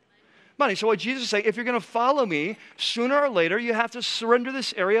 Money. So what Jesus is saying, if you're going to follow me, sooner or later, you have to surrender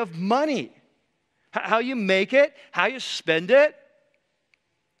this area of money. How you make it, how you spend it,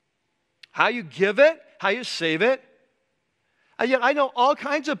 how you give it, how you save it. And yet I know all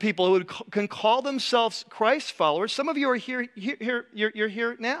kinds of people who can call themselves Christ followers. Some of you are here you're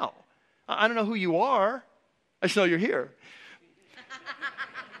here now. I don't know who you are. I just know you're here.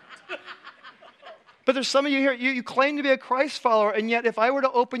 But there's some of you here, you claim to be a Christ follower, and yet if I were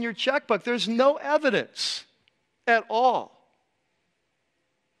to open your checkbook, there's no evidence at all.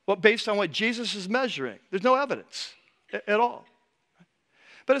 Well, based on what Jesus is measuring, there's no evidence at all.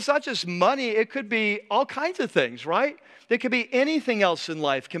 But it's not just money, it could be all kinds of things, right? It could be anything else in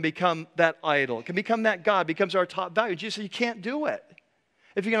life can become that idol, it can become that God, becomes our top value. Jesus said, you can't do it.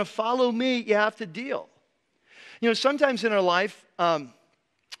 If you're going to follow me, you have to deal. You know, sometimes in our life,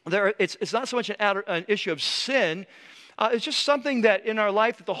 it's not so much an issue of sin. It's just something that in our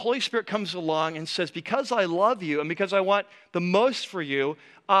life that the Holy Spirit comes along and says, because I love you and because I want the most for you,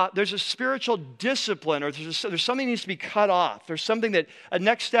 there's a spiritual discipline, or there's something that needs to be cut off. There's something that, a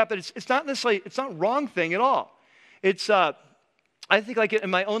next step, that it's not necessarily, it's not a wrong thing at all. It's, I think like in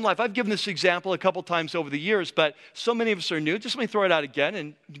my own life, I've given this example a couple times over the years, but so many of us are new. Just let me throw it out again,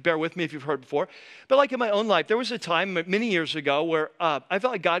 and bear with me if you've heard before. But like in my own life, there was a time many years ago where I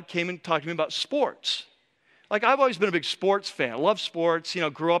felt like God came and talked to me about sports. Like I've always been a big sports fan. I love sports,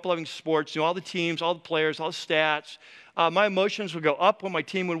 grew up loving sports, knew all the teams, all the players, all the stats. My emotions would go up when my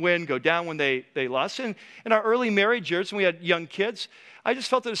team would win, go down when they lost. And in our early marriage years, when we had young kids, I just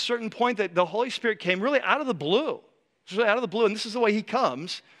felt at a certain point that the Holy Spirit came really out of the blue. Really out of the blue, and this is the way he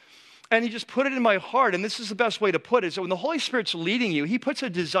comes. And he just put it in my heart, and this is the best way to put it. So when the Holy Spirit's leading you, he puts a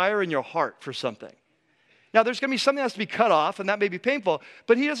desire in your heart for something. Now, there's going to be something that has to be cut off, and that may be painful,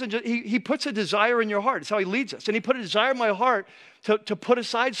 but he doesn't just, he puts a desire in your heart. It's how he leads us. And he put a desire in my heart to put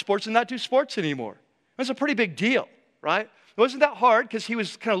aside sports and not do sports anymore. That's a pretty big deal, right? It wasn't that hard because he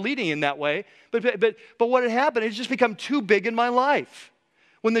was kind of leading in that way. But what had happened, it just become too big in my life.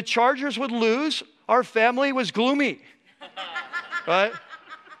 When the Chargers would lose, our family was gloomy, right?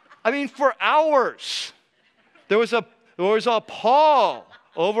 I mean, for hours, there was a pall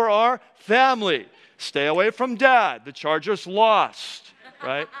over our family. Stay away from Dad. The Chargers lost,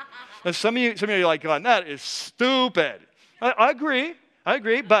 right? And some of you are like going, that is stupid. I agree,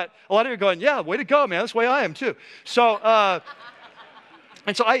 but a lot of you are going, yeah, way to go, man. That's the way I am too. So,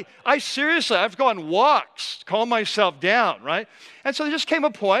 and so I seriously, I've gone walks to calm myself down, right? And so there just came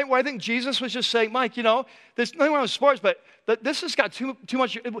a point where I think Jesus was just saying, Mike, there's nothing wrong with sports, but this has got too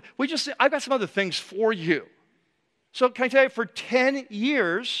much. I've got some other things for you. So can I tell you, for 10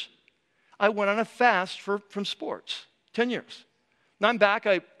 years, I went on a fast from sports. 10 years. Now I'm back.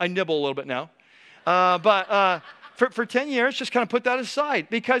 I nibble a little bit now. But for 10 years, just kind of put that aside,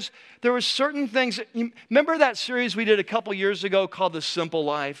 because there were certain things. Remember that series we did a couple years ago called The Simple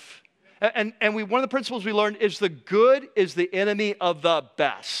Life? And one of the principles we learned is the good is the enemy of the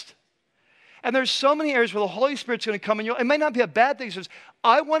best. And there's so many areas where the Holy Spirit's going to come in you. It may not be a bad thing. It says,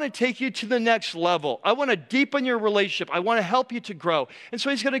 I want to take you to the next level. I want to deepen your relationship. I want to help you to grow. And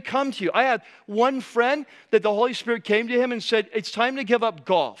so he's going to come to you. I had one friend that the Holy Spirit came to him and said, it's time to give up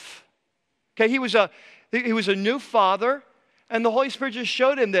golf. Okay, he was a new father, and the Holy Spirit just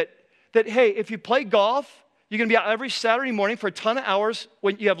showed him that hey, if you play golf, you're going to be out every Saturday morning for a ton of hours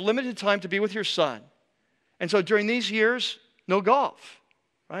when you have limited time to be with your son. And so during these years, no golf,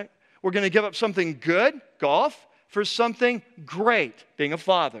 right? We're going to give up something good, golf for something great, being a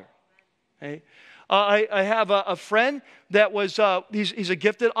father. Okay? I have a friend that was, he's a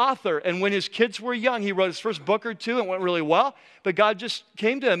gifted author. And when his kids were young, he wrote his first book or two and went really well. But God just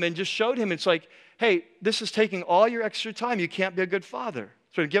came to him and just showed him, it's like, hey, this is taking all your extra time. You can't be a good father.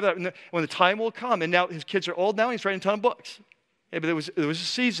 So give that when the time will come. And now his kids are old now, and he's writing a ton of books. Yeah, but there was a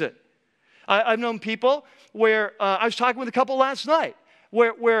season. I've known people where, I was talking with a couple last night,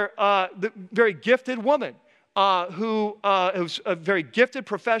 where the very gifted woman, who was a very gifted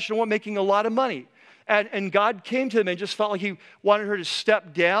professional woman making a lot of money. And God came to them and just felt like he wanted her to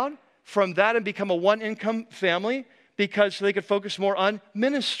step down from that and become a one-income family because they could focus more on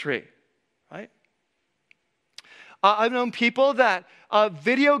ministry, right? I've known people that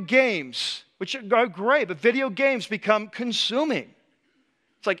video games, which are great, but video games become consuming.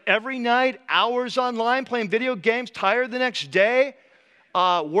 It's like every night, hours online playing video games, tired the next day,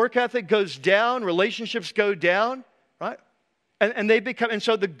 work ethic goes down, relationships go down, right? And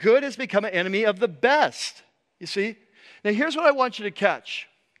so the good has become an enemy of the best, you see? Now here's what I want you to catch.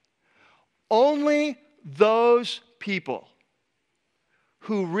 Only those people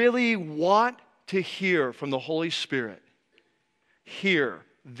who really want to hear from the Holy Spirit hear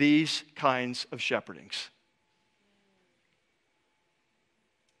these kinds of shepherdings.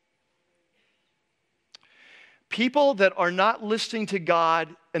 People that are not listening to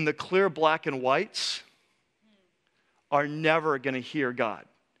God in the clear black and whites are never going to hear God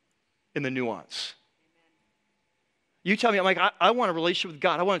in the nuance. You tell me, I'm like, I want a relationship with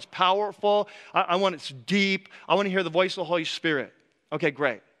God. I want it's powerful. I want it's deep. I want to hear the voice of the Holy Spirit. Okay,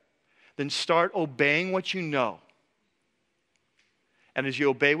 great. Then start obeying what you know. And as you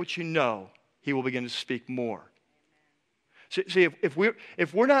obey what you know, he will begin to speak more. See, if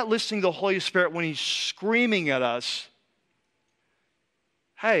we're not listening to the Holy Spirit when he's screaming at us,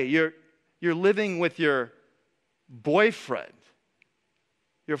 hey, you're living with your boyfriend.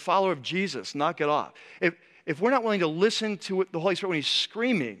 You're a follower of Jesus. Knock it off. If we're not willing to listen to the Holy Spirit when he's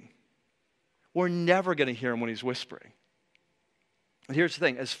screaming, we're never going to hear him when he's whispering. And here's the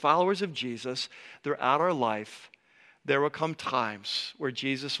thing. As followers of Jesus, throughout our life, there will come times where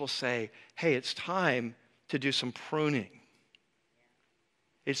Jesus will say, hey, it's time to do some pruning.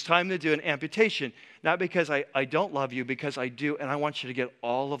 It's time to do an amputation. Not because I don't love you, because I do, and I want you to get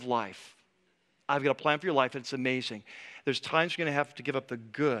all of life. I've got a plan for your life, and it's amazing. There's times you're going to have to give up the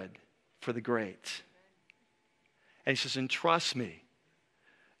good for the great. And he says, and trust me,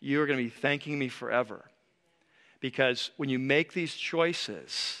 you're going to be thanking me forever. Because when you make these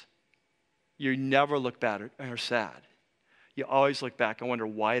choices, you never look bad or sad. You always look back and wonder,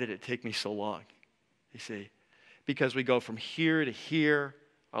 why did it take me so long? You see? Because we go from here to here,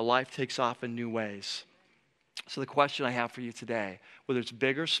 our life takes off in new ways. So the question I have for you today, whether it's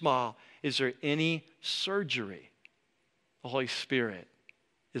big or small, is there any surgery the Holy Spirit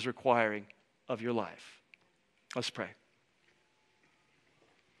is requiring of your life? Let's pray.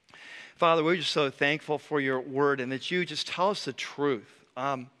 Father, we're just so thankful for your word and that you just tell us the truth.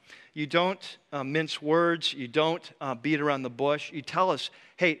 You don't mince words. You don't beat around the bush. You tell us,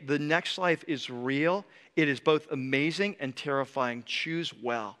 hey, the next life is real. It is both amazing and terrifying. Choose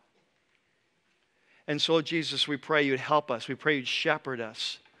well. And so, Jesus, we pray you'd help us. We pray you'd shepherd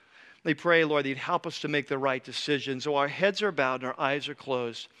us. We pray, Lord, that you'd help us to make the right decisions. So our heads are bowed and our eyes are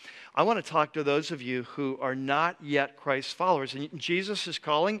closed. I want to talk to those of you who are not yet Christ's followers. And Jesus is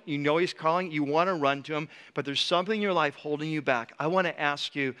calling. You know he's calling. You want to run to him. But there's something in your life holding you back. I want to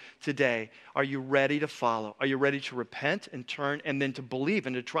ask you today, are you ready to follow? Are you ready to repent and turn and then to believe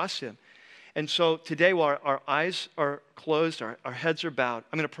and to trust him? And so today, while our eyes are closed, our heads are bowed,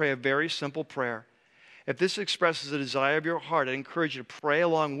 I'm going to pray a very simple prayer. If this expresses a desire of your heart, I encourage you to pray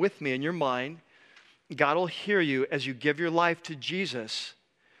along with me in your mind. God will hear you as you give your life to Jesus.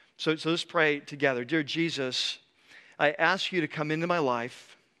 So let's pray together. Dear Jesus, I ask you to come into my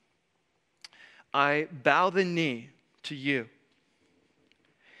life. I bow the knee to you.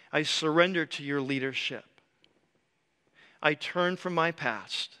 I surrender to your leadership. I turn from my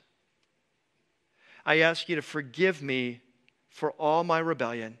past. I ask you to forgive me for all my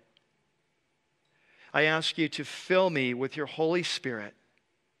rebellion. I ask you to fill me with your Holy Spirit.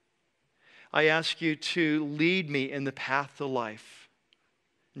 I ask you to lead me in the path to life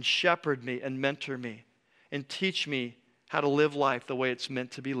and shepherd me and mentor me and teach me how to live life the way it's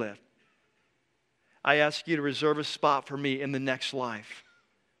meant to be lived. I ask you to reserve a spot for me in the next life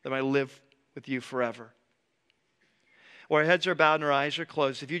that I live with you forever. While our heads are bowed and our eyes are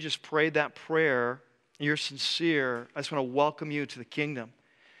closed, if you just prayed that prayer, you're sincere, I just want to welcome you to the kingdom.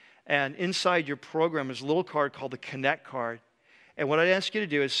 And inside your program is a little card called the Connect card. And what I'd ask you to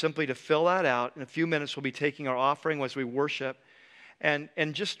do is simply to fill that out. In a few minutes, we'll be taking our offering as we worship. And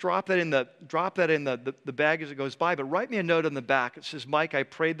just drop that in the bag as it goes by. But write me a note on the back. It says, Mike, I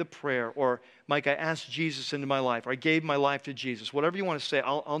prayed the prayer. Or, Mike, I asked Jesus into my life. Or I gave my life to Jesus. Whatever you want to say,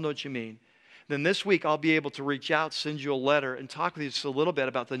 I'll know what you mean. Then this week, I'll be able to reach out, send you a letter, and talk with you just a little bit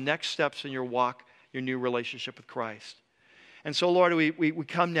about the next steps in your walk, your new relationship with Christ. And so, Lord, we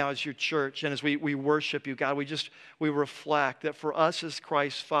come now as your church, and as we worship you, God, we reflect that for us as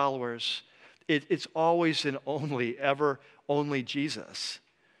Christ followers, it's always and only Jesus,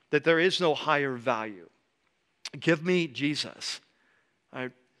 that there is no higher value. Give me Jesus. I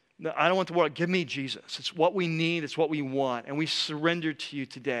don't want the world. Give me Jesus. It's what we need. It's what we want. And we surrender to you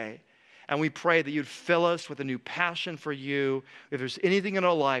today. And we pray that you'd fill us with a new passion for you. If there's anything in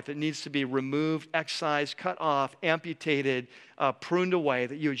our life that needs to be removed, excised, cut off, amputated, pruned away,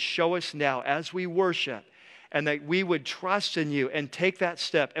 that you would show us now as we worship, and that we would trust in you and take that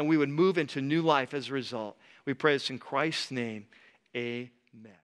step, and we would move into new life as a result. We pray this in Christ's name. Amen.